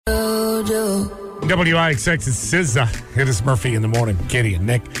WIXX is SZA. It is Murphy in the morning. Katie and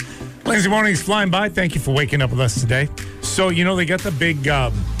Nick. Wednesday morning's flying by. Thank you for waking up with us today. So, they got the big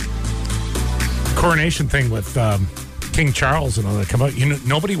coronation thing with King Charles and all that come out.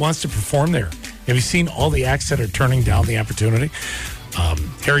 Nobody wants to perform there. Have you seen all the acts that are turning down the opportunity?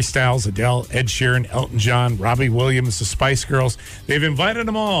 Harry Styles, Adele, Ed Sheeran, Elton John, Robbie Williams, the Spice Girls. They've invited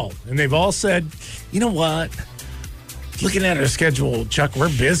them all. And they've all said, you know what? Looking at our schedule, Chuck,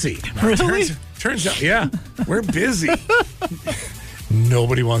 we're busy. Really? Turns out, yeah, we're busy.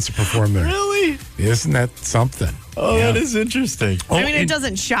 Nobody wants to perform there. Really? Isn't that something? Oh, yeah. That is interesting. It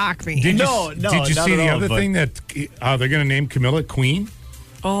doesn't shock me. Did you not see the at all, other thing that they're going to name Camilla Queen?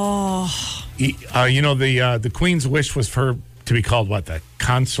 Oh. The Queen's wish was for her to be called what? The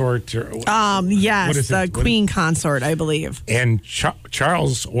consort? Yes, the Queen consort, I believe. And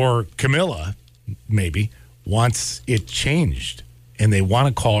Charles or Camilla, maybe, wants it changed. And they want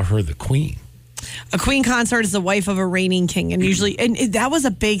to call her the Queen. A queen consort is the wife of a reigning king. And usually, that was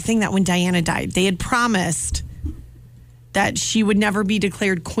a big thing that when Diana died, they had promised that she would never be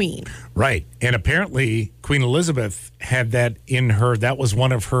declared queen. Right. And apparently, Queen Elizabeth had that in her. That was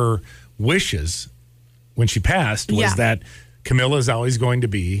one of her wishes when she passed, was that Camilla is always going to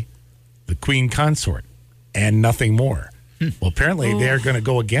be the queen consort and nothing more. Well, apparently, they're going to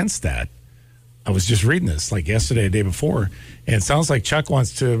go against that. I was just reading this like yesterday, the day before, and it sounds like Chuck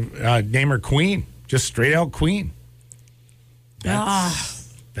wants to name her Queen, just straight out Queen.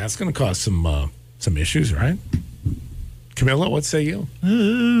 That's going to cause some issues, right? Camilla, what say you? I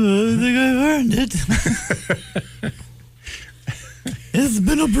think I've earned it. It's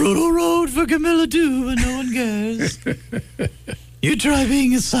been a brutal road for Camilla too, but no one cares. You try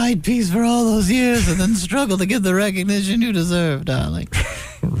being a side piece for all those years and then struggle to get the recognition you deserve, darling.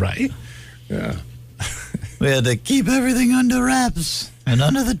 Right? Yeah. We had to keep everything under wraps and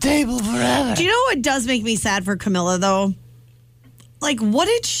under the table forever. Do you know what does make me sad for Camilla, though? Like, what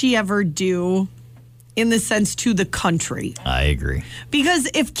did she ever do in the sense to the country? I agree. Because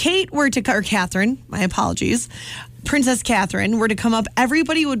if Kate were to, or Catherine, my apologies, Princess Catherine were to come up,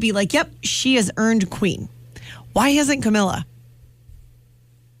 everybody would be like, yep, she has earned queen. Why hasn't Camilla?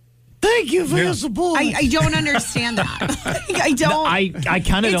 Thank you for your support. I don't understand that. I don't. No, I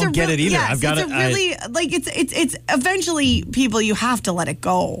kind of don't get it either. Yes, I've got it's eventually people, you have to let it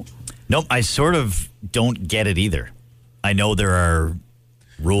go. Nope, I sort of don't get it either. I know there are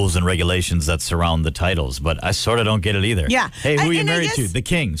rules and regulations that surround the titles, but I sort of don't get it either. Yeah. Hey, who are you married to? The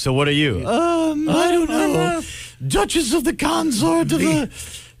king. So what are you? I don't know. Duchess of the consort of the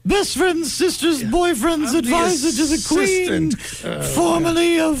best friend's sister's boyfriend's advisor to the queen,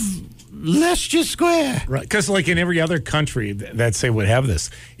 formerly of Leicester Square. Right, because like in every other country that say would have this,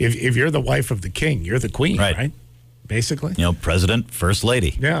 if you're the wife of the king, you're the queen, right? Basically, president, first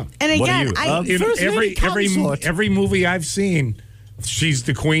lady. Yeah. And again, in every movie I've seen, she's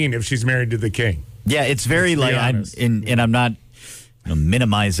the queen if she's married to the king. Yeah, it's very like I'm not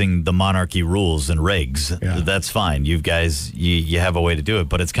minimizing the monarchy rules and regs. Yeah. That's fine. You guys, you have a way to do it,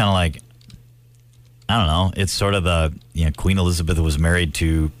 but it's kind of like, I don't know. It's sort of the Queen Elizabeth was married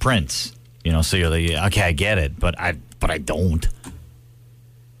to Prince. So you're like, okay, I get it, but I don't.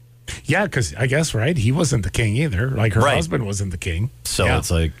 Yeah, because I guess he wasn't the king either. Like her husband wasn't the king. So it's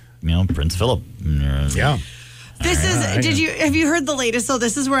like Prince Philip. Yeah. This is. Have you heard the latest? So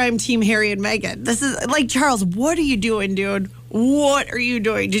this is where I'm Team Harry and Meghan. This is like, Charles, what are you doing, dude? What are you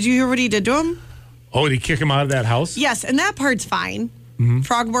doing? Did you hear what he did to him? Oh, did he kick him out of that house? Yes, and that part's fine. Mm-hmm.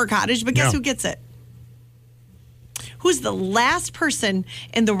 Frogmore Cottage, but guess who gets it? Who's the last person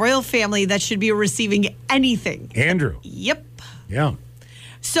in the royal family that should be receiving anything? Andrew. Yep. Yeah.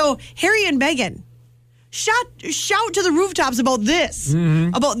 So Harry and Meghan, shout to the rooftops about this,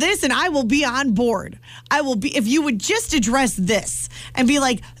 and I will be on board. I will be, if you would just address this and be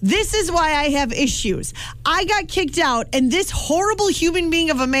like, this is why I have issues. I got kicked out, and this horrible human being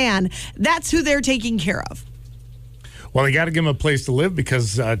of a man, that's who they're taking care of. Well, they got to give him a place to live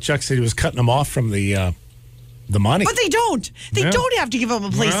because Chuck said he was cutting him off from the money. But they don't. They don't have to give him a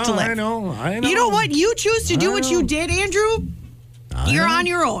place to live. I know. You know what? You choose to do what you did, Andrew. You're on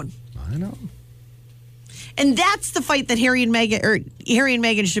your own. I know. And that's the fight that Harry and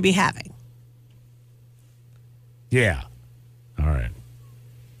Meghan should be having. Yeah. All right.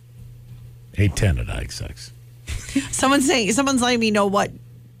 8:10 at IXX. Someone's letting me know what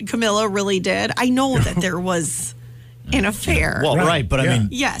Camilla really did. I know that there was an affair. Well, right, but I mean,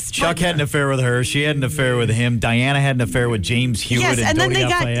 yes, Chuck had an affair with her. She had an affair with him. Diana had an affair with James Hewitt. Yes, and then they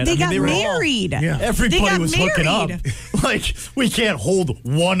got married. Everybody was hooking up. Like, we can't hold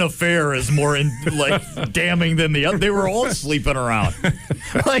one affair as more damning than the other. They were all sleeping around,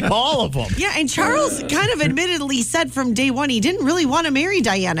 like all of them. Yeah, and Charles kind of admittedly said from day one he didn't really want to marry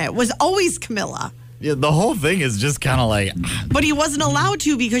Diana. It was always Camilla. Yeah, the whole thing is just kind of like... But he wasn't allowed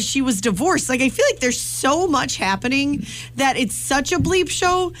to because she was divorced. Like, I feel like there's so much happening that it's such a bleep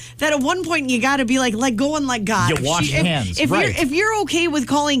show that at one point you got to be like, let go and let God. You wash hands, right. If you're okay with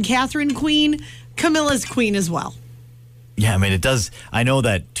calling Catherine queen, Camilla's queen as well. Yeah, I mean, it does... I know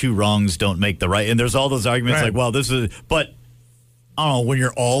that two wrongs don't make the right. And there's all those arguments like, well, this is... But, I don't know, when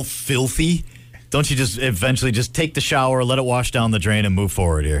you're all filthy... Don't you just eventually just take the shower, let it wash down the drain, and move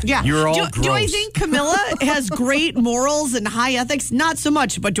forward here? Yeah. You're all gross. Do I think Camilla has great morals and high ethics? Not so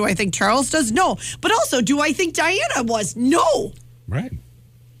much. But do I think Charles does? No. But also, do I think Diana was? No. Right.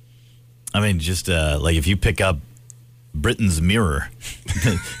 I mean, just like if you pick up Britain's Mirror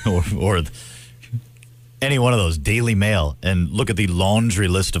or any one of those, Daily Mail, and look at the laundry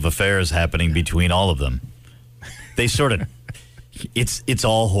list of affairs happening between all of them, they sort of, it's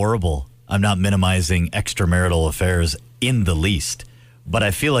all horrible. I'm not minimizing extramarital affairs in the least, but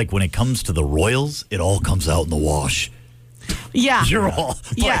I feel like when it comes to the royals, it all comes out in the wash. Yeah. You're all...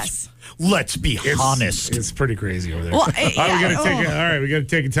 Yes. Let's be honest. It's pretty crazy over there. Well, we got to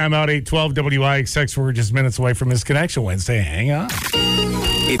take a time out. 812 WIXX. We're just minutes away from this Connection Wednesday. Hang on.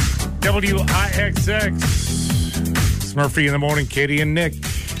 It's WIXX. Smurfy in the morning, Katie and Nick.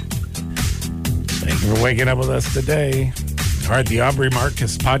 Thank you for waking up with us today. All right, the Aubrey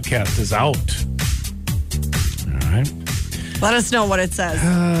Marcus podcast is out. All right. Let us know what it says.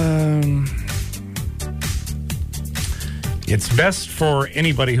 It's best for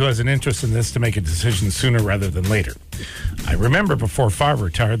anybody who has an interest in this to make a decision sooner rather than later. I remember before Favre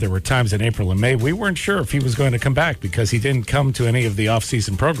retired, there were times in April and May we weren't sure if he was going to come back because he didn't come to any of the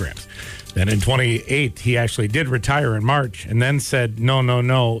off-season programs. Then in 2008, he actually did retire in March and then said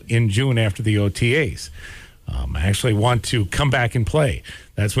no in June after the OTAs. I actually want to come back and play.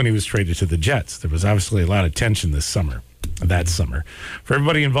 That's when he was traded to the Jets. There was obviously a lot of tension that summer. For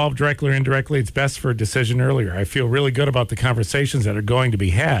everybody involved directly or indirectly, it's best for a decision earlier. I feel really good about the conversations that are going to be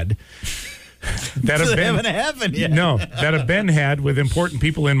had. That haven't happened yet. No, that have been had with important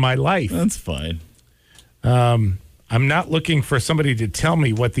people in my life. That's fine. I'm not looking for somebody to tell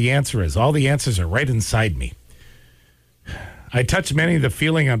me what the answer is. All the answers are right inside me. I touched many of the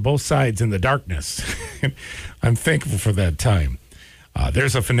feeling on both sides in the darkness. I'm thankful for that time.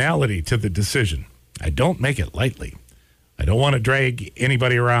 There's a finality to the decision. I don't make it lightly. I don't want to drag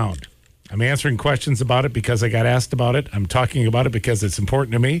anybody around. I'm answering questions about it because I got asked about it. I'm talking about it because it's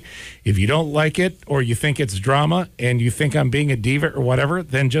important to me. If you don't like it or you think it's drama and you think I'm being a diva or whatever,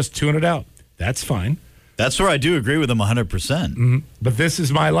 then just tune it out. That's fine. That's where I do agree with him 100%. Mm-hmm. But this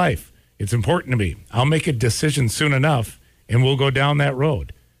is my life. It's important to me. I'll make a decision soon enough, and we'll go down that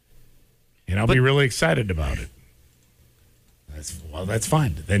road. And I'll be really excited about it. That's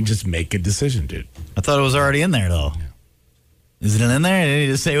fine. Then just make a decision, dude. I thought it was already in there, though. Yeah. Is it in there? Did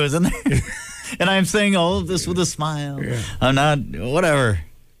you just say it was in there? And I'm saying all of this with a smile. Yeah. I'm not, whatever.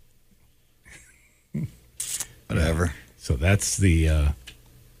 Whatever. So that's the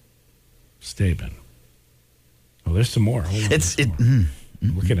statement. Oh, there's some more.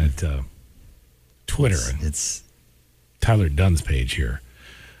 Looking at Twitter. It's Tyler Dunn's page here.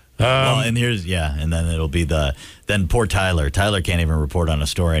 And then it'll be then poor Tyler. Tyler can't even report on a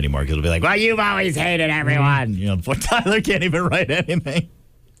story anymore because it'll be like, well, you've always hated everyone. You know, poor Tyler can't even write anything.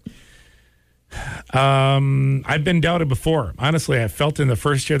 I've been doubted before. Honestly, I felt in the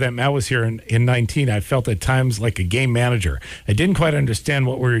first year that Matt was here in 19, I felt at times like a game manager. I didn't quite understand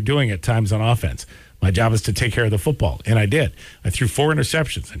what we were doing at times on offense. My job is to take care of the football, and I did. I threw 4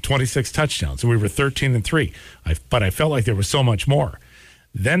 interceptions and 26 touchdowns, and we were 13-3. But I felt like there was so much more.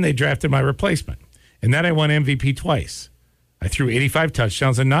 Then they drafted my replacement, and then I won MVP twice. I threw 85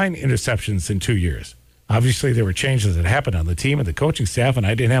 touchdowns and 9 interceptions in 2 years. Obviously, there were changes that happened on the team and the coaching staff, and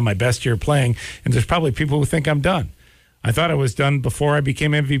I didn't have my best year playing, and there's probably people who think I'm done. I thought I was done before I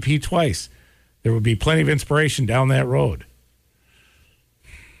became MVP twice. There would be plenty of inspiration down that road.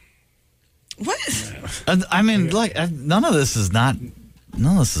 What? I mean, none of this is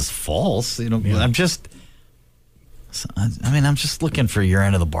false. You know, yeah. I'm just looking for your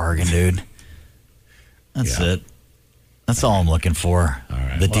end of the bargain, dude. That's it. That's all I'm looking for. All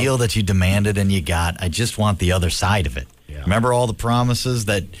right, deal that you demanded and you got. I just want the other side of it. Yeah. Remember all the promises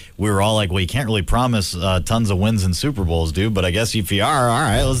that we were all like, well, you can't really promise tons of wins and Super Bowls, dude, but I guess if you are, all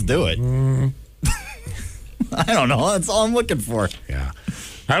right, let's do it. I don't know. That's all I'm looking for. Yeah.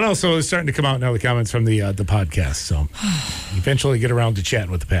 I don't know. So it's starting to come out now, the comments from the podcast. So eventually get around to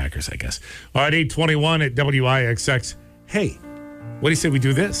chatting with the Packers, I guess. All right, 8:21 at WIXX. Hey, what do you say we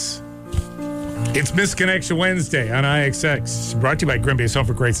do this? It's Misconnection Wednesday on IXX. Brought to you by Green Bay's Home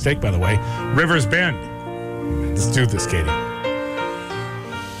for Great Steak, by the way. Rivers Bend. Let's do this, Katie.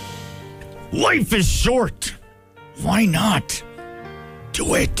 Life is short. Why not?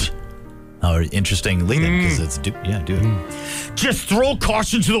 Do it. Oh, interesting lead-in because it's do it. Just throw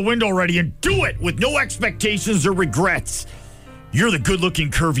caution to the wind already and do it with no expectations or regrets. You're the good-looking,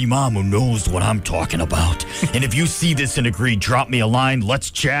 curvy mom who knows what I'm talking about. And if you see this and agree, drop me a line. Let's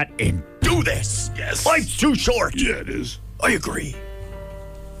chat and do this. Yes. Life's too short. Yeah, it is. I agree.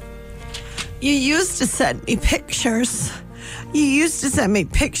 You used to send me pictures. You used to send me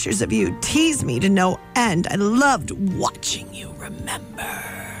pictures of you, tease me to no end. I loved watching you remember.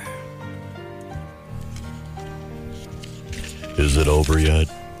 Is it over yet?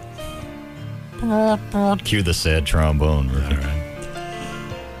 Cue the sad trombone.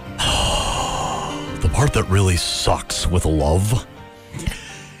 The part that really sucks with love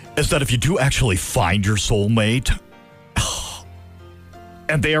is that if you do actually find your soulmate,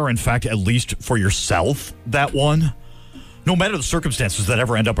 and they are in fact, at least for yourself, that one, no matter the circumstances that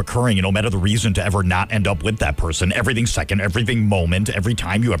ever end up occurring, and no matter the reason to ever not end up with that person, everything second, everything moment, every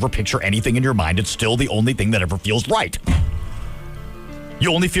time you ever picture anything in your mind, it's still the only thing that ever feels right.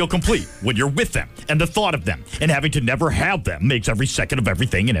 You only feel complete when you're with them, and the thought of them, and having to never have them makes every second of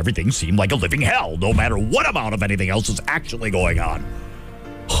everything and everything seem like a living hell, no matter what amount of anything else is actually going on.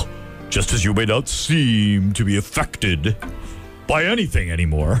 Just as you may not seem to be affected by anything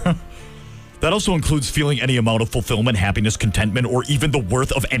anymore. That also includes feeling any amount of fulfillment, happiness, contentment, or even the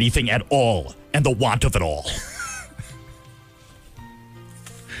worth of anything at all, and the want of it all.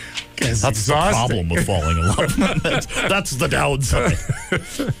 That's exhausting. The problem with falling in love. That's the downside.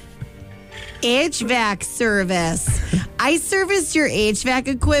 HVAC service. I serviced your HVAC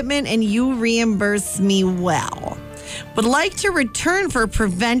equipment and you reimbursed me well. Would like to return for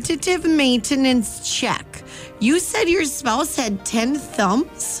preventative maintenance check. You said your spouse had 10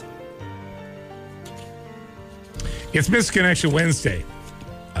 thumbs? It's Misconnection Wednesday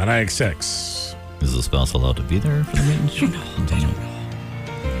on IXX. Is the spouse allowed to be there for the maintenance? No.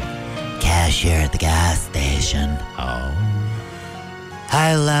 Cashier at the gas station. Oh.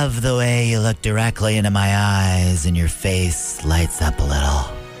 I love the way you look directly into my eyes and your face lights up a little.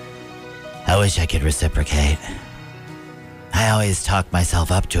 I wish I could reciprocate. I always talk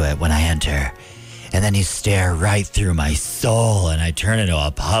myself up to it when I enter, and then you stare right through my soul and I turn into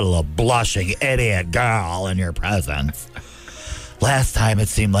a puddle of blushing idiot girl in your presence. Last time it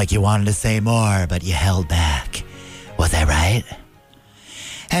seemed like you wanted to say more, but you held back. Was I right?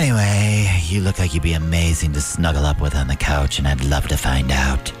 Anyway, you look like you'd be amazing to snuggle up with on the couch, and I'd love to find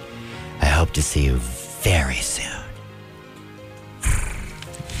out. I hope to see you very soon.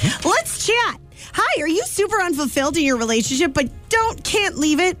 Let's chat. Hi, are you super unfulfilled in your relationship but can't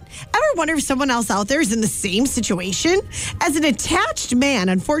leave it? Ever wonder if someone else out there is in the same situation? As an attached man,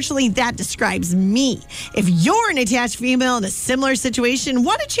 unfortunately, that describes me. If you're an attached female in a similar situation,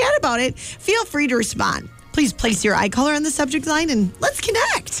 want to chat about it, feel free to respond. Please place your eye color on the subject line and let's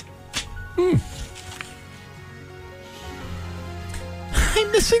connect. I'm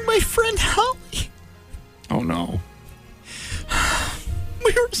missing my friend Holly. Oh, no.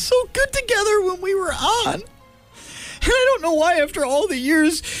 We were so good together when we were on. And I don't know why after all the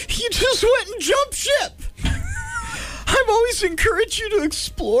years, you just went and jumped ship. I've always encouraged you to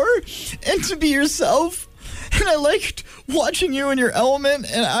explore and to be yourself. And I liked watching you in your element,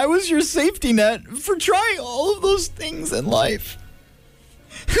 and I was your safety net for trying all of those things in life.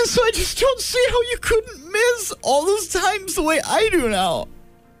 And so I just don't see how you couldn't miss all those times the way I do now.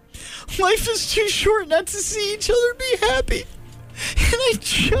 Life is too short not to see each other be happy. And I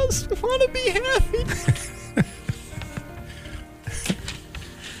just want to be happy.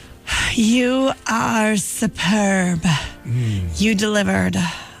 You are superb. You delivered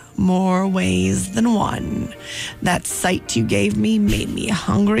more ways than one. That sight you gave me made me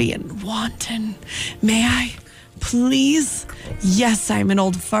hungry and wanton. May I, please? Yes, I'm an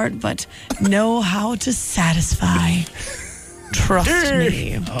old fart, but know how to satisfy. Trust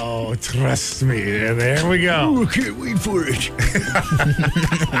me. Oh, trust me. There we go. Oh, I can't wait for it.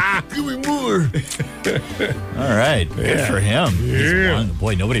 Give me more. All right. Good for him. Yeah.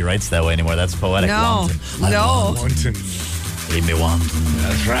 Boy, nobody writes that way anymore. That's poetic. No. Wanton. No. Wanton. Leave me wanton.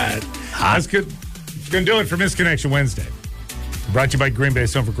 That's right. That's good. Going to do it for Misconnection Wednesday. Brought to you by Green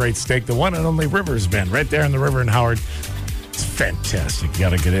Bay's Home for Great Steak, the one and only Rivers Bend, right there in the river in Howard. It's fantastic. You got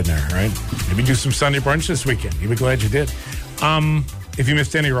to get in there, right? Maybe do some Sunday brunch this weekend. You'll be glad you did. If you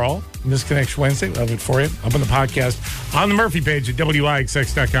missed any or all, Missed Connection Wednesday, we'll have it for you up on the podcast on the Murphy page at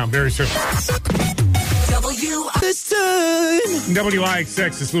WIXX.com very soon.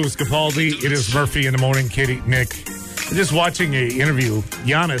 WIXX is Louis Capaldi. It is Murphy in the morning. Katie, Nick. I'm just watching a interview.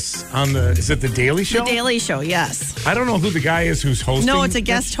 Giannis on is it The Daily Show? The Daily Show, yes. I don't know who the guy is who's hosting. No, it's a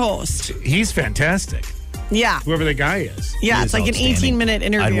guest host. He's fantastic. Yeah. Whoever the guy is. Yeah, it's like an 18-minute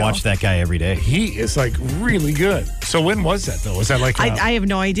interview. I'd watch that guy every day. He is like really good. So when was that though? Was that like I have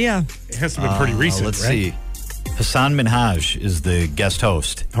no idea. It has to have been pretty recent, Let's right? see. Hassan Minhaj is the guest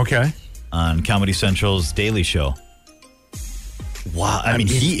host. Okay. On Comedy Central's Daily Show. Wow. I mean,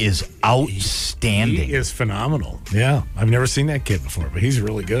 he is outstanding. He is phenomenal. Yeah. I've never seen that kid before, but he's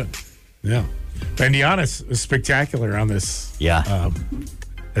really good. Yeah. And Giannis is spectacular on this. Yeah.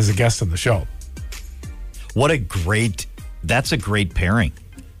 As a guest on the show. That's a great pairing.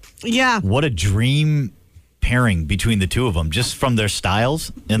 Yeah. What a dream pairing between the two of them, just from their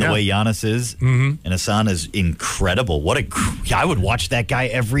styles and the way Giannis is. Mm-hmm. And Hassan is incredible. I would watch that guy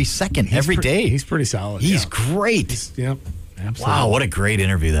every second, every day. He's pretty solid. He's great. Yep. Absolutely. Wow, what a great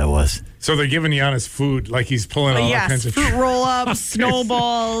interview that was. So they're giving Giannis food, like he's pulling all kinds of fruit roll-ups,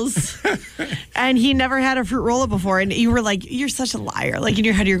 snowballs. And he never had a fruit roll-up before. And you were like, you're such a liar. Like in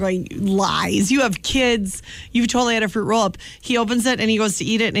your head, you're going, lies. You have kids. You've totally had a fruit roll-up. He opens it and he goes to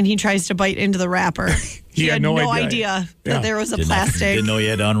eat it and he tries to bite into the wrapper. He had no idea that there was a plastic. Didn't know you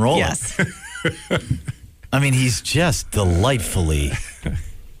had to unroll it. I mean, he's just delightfully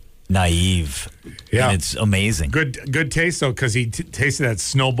naive. Yeah. And it's amazing. Good taste, though, because he tasted that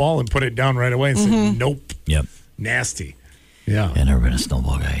snowball and put it down right away and said, nope. Yep. Nasty. Yeah. I've never been a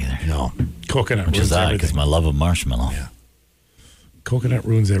snowball guy either. No. Coconut Which ruins is odd everything. because my love of marshmallow. Yeah. Coconut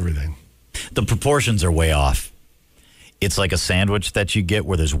ruins everything. The proportions are way off. It's like a sandwich that you get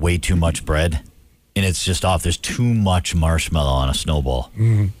where there's way too much bread, and it's just off. There's too much marshmallow on a snowball.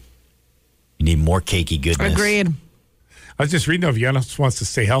 Mm-hmm. You need more cakey goodness. Agreed. I was just reading if Giannis wants to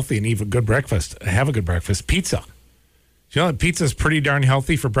stay healthy and eat a good breakfast, have a good breakfast, pizza. You know that pizza's pretty darn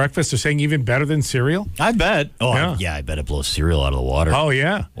healthy for breakfast. They're saying even better than cereal. I bet. Oh, yeah, I bet it blows cereal out of the water. Oh,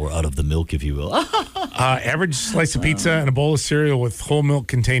 yeah. Or out of the milk, if you will. Average slice of pizza and a bowl of cereal with whole milk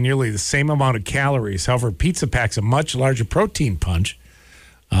contain nearly the same amount of calories. However, pizza packs a much larger protein punch.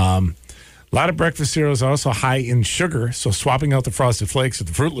 A lot of breakfast cereals are also high in sugar, so swapping out the Frosted Flakes with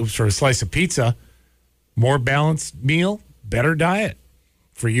the Fruit Loops for a slice of pizza, more balanced meal, better diet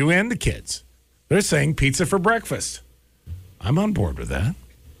for you and the kids. They're saying pizza for breakfast. I'm on board with that.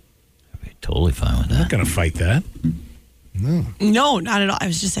 I'd be totally fine with that. I'm not going to fight that. No, not at all. I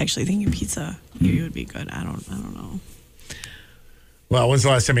was just actually thinking pizza maybe would be good. I don't know. Well, when's the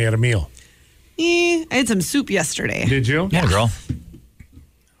last time you had a meal? I had some soup yesterday. Did you? Yeah, girl.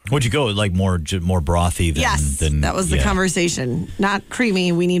 Would you go like more brothy than? Yes, that was the conversation. Not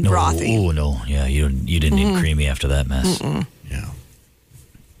creamy. We need brothy. Oh no, yeah, you didn't need creamy after that mess. Mm-mm. Yeah.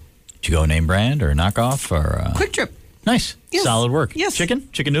 Did you go name brand or knockoff or Quick Trip? Nice, yes. Solid work. Yes, chicken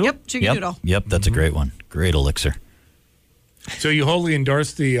noodle. Yep, chicken noodle. Yep, that's a great one. Great elixir. So you wholly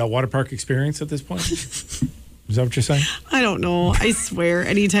endorse the water park experience at this point? Is that what you're saying? I don't know. I swear,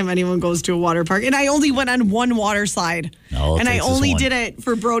 anytime anyone goes to a water park, and I only went on one water slide, and I only did it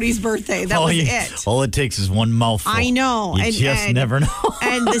for Brody's birthday. That was it. All it takes is one mouthful. I know. You just never know.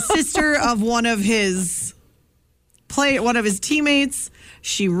 And the sister of one of his teammates,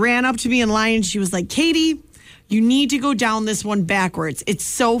 she ran up to me in line and she was like, "Katie, you need to go down this one backwards. It's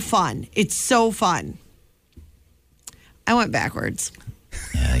so fun. It's so fun." I went backwards.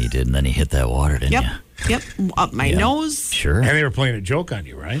 Yeah, you did, and then you hit that water, didn't you? Yep, up my nose. Sure. And they were playing a joke on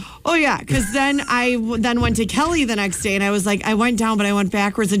you, right? Oh, yeah, because then I went to Kelly the next day, and I was like, I went down, but I went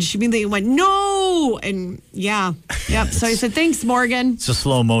backwards, and she immediately went, no! And, yep. So I said, thanks, Morgan. It's a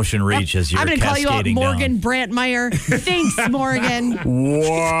slow motion reach as you're cascading down. I'm going to call you out Morgan Brantmeyer. Thanks, Morgan.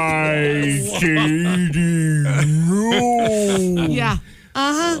 Why, Katie? No. Yeah.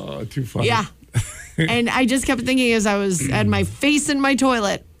 Uh-huh. Oh, too funny. Yeah. And I just kept thinking as I had my face in my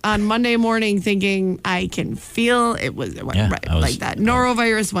toilet on Monday morning thinking I can feel it went right like that.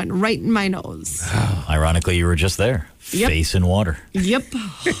 Norovirus went right in my nose. Ironically, you were just there. Yep. Face in water. Yep.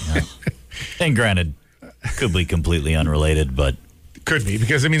 Yeah. And granted, could be completely unrelated, but could be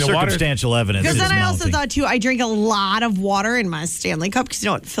because the water circumstantial evidence. Because is then I mounting. also thought too, I drink a lot of water in my Stanley Cup because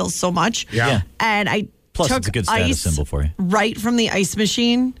it fills so much. Yeah. And I took it's a good status symbol for you. Right from the ice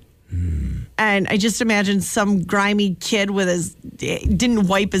machine. And I just imagined some grimy kid didn't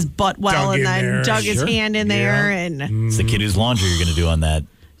wipe his butt well and then dug his hand in there. And it's the kid whose laundry you're going to do on that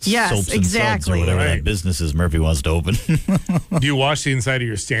Yes, Soaps and exactly. Suds or whatever Right. that business is Murphy wants to open. Do you wash the inside of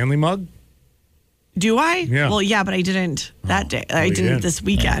your Stanley mug? Do I? Yeah. Well, yeah, but I didn't that day. I you didn't didn't? this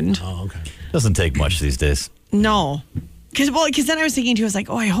weekend. Oh, okay. Doesn't take much these days. No. Because then I was thinking too, I was like,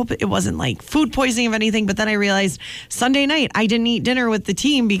 oh, I hope it wasn't like food poisoning of anything. But then I realized Sunday night I didn't eat dinner with the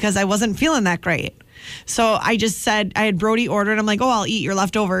team because I wasn't feeling that great. So I just said, I had Brody ordered. I'm like, oh, I'll eat your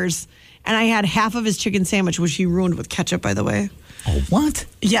leftovers. And I had half of his chicken sandwich, which he ruined with ketchup, by the way. Oh, what?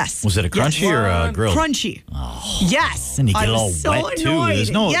 Yes. Was it a crunchy Yes. or grilled? Crunchy. Oh. Yes. And you get I it all was so wet, too. annoyed.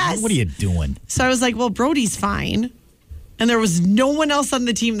 There's no, yes. What are you doing? So I was like, well, Brody's fine. And there was no one else on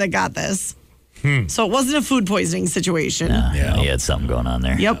the team that got this. So it wasn't a food poisoning situation. Yeah, you had something going on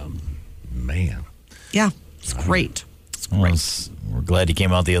there. Yep. Man. Yeah. It's great. Well, we're glad you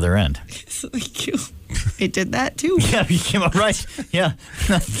came out the other end. Thank you. It did that too. Yeah, you came out right. Yeah.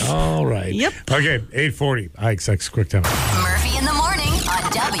 All right. Yep. Okay, 8:40. IXX Quick Time. Murphy in the morning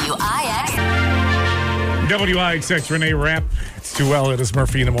on WIX. WIXX Renee Rapp. It's too well. It is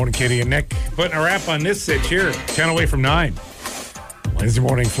Murphy in the morning, Katie and Nick. Putting a wrap on this sitch here. 10 away from 9. Wednesday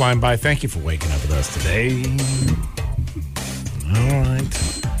morning flying by. Thank you for waking up with us today. All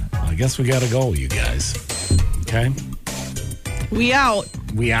right. Well, I guess we got to go, you guys. Okay? We out.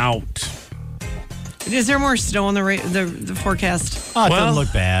 We out. Is there more snow in the forecast? Oh, it Well- doesn't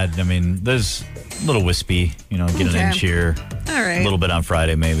look bad. I mean, there's a little wispy, get an Okay. inch here. All right. A little bit on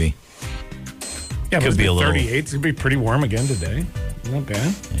Friday, maybe. Yeah, Could but be a little- 38. It's going to be pretty warm again today. Not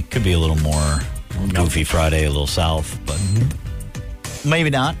bad. It could be a little more goofy Friday, a little south, but maybe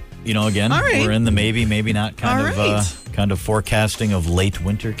not. Again, All right. we're in the maybe not kind All of right. kind of forecasting of late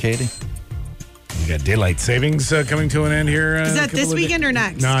winter, Katie. We got daylight savings coming to an end here. Is that this weekend or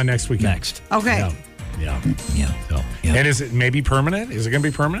next? No, next weekend. Next. Okay. Yeah. Yeah. So. Yeah. And is it maybe permanent? Is it going to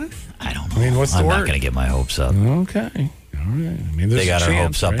be permanent? I don't know. I mean, what's the I'm word? not going to get my hopes up. Okay. All right. I mean, there's They got a our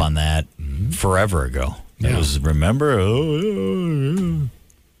chance, hopes up right? on that forever ago. It Yeah. was, remember? Yeah.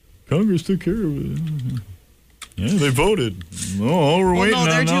 Congress took care of it. Yeah, they voted. Oh, we're Well, waiting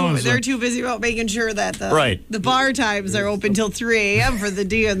no, on now. they're too busy about making sure that Right. the bar times are open till 3 a.m. for the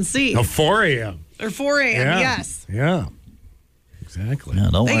DNC. Oh, 4 a.m. Or 4 a.m., Yeah. yes. Yeah. Exactly. Yeah,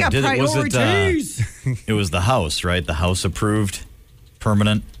 don't They worry. got Was priorities. it was the House, right? The House approved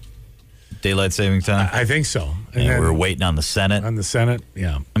permanent daylight saving time. I think so. And then we're waiting on the Senate. on the Senate.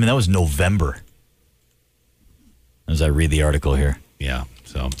 Yeah. I mean, that was November. As I read the article here. Yeah.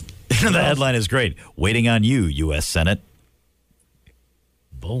 So, The headline is great. Waiting on you, U.S. Senate.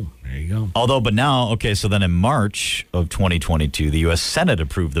 boom. There you go. Although, but now, okay, so then in March of 2022, the U.S. Senate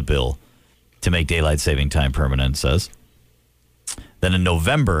approved the bill to make daylight saving time permanent, it says. Then in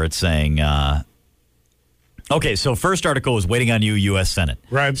November, it's saying, okay, so first article was waiting on you, U.S. Senate.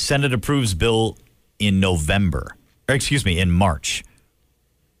 Right. Senate approves bill in in March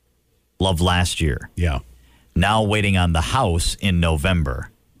of last year. Yeah. Now waiting on the House in November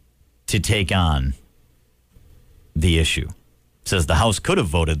to take on the issue. It says the House could have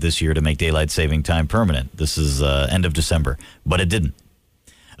voted this year to make daylight saving time permanent. This is end of December, but it didn't.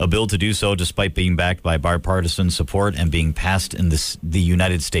 A bill to do so, despite being backed by bipartisan support and being passed in the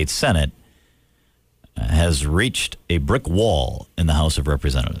United States Senate, has reached a brick wall in the House of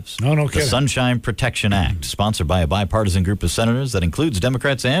Representatives. Oh, no The kidding. Sunshine Protection Act, sponsored by a bipartisan group of senators that includes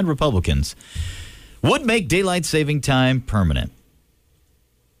Democrats and Republicans, would make daylight saving time permanent.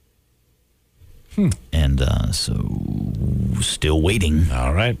 And so, still waiting.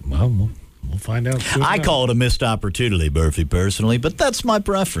 All right. Well, we'll find out soon. I enough. call it a missed opportunity, Murphy, personally, but that's my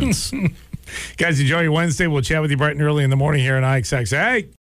preference. Guys, enjoy your Wednesday. We'll chat with you bright and early in the morning here on IXX. Hey!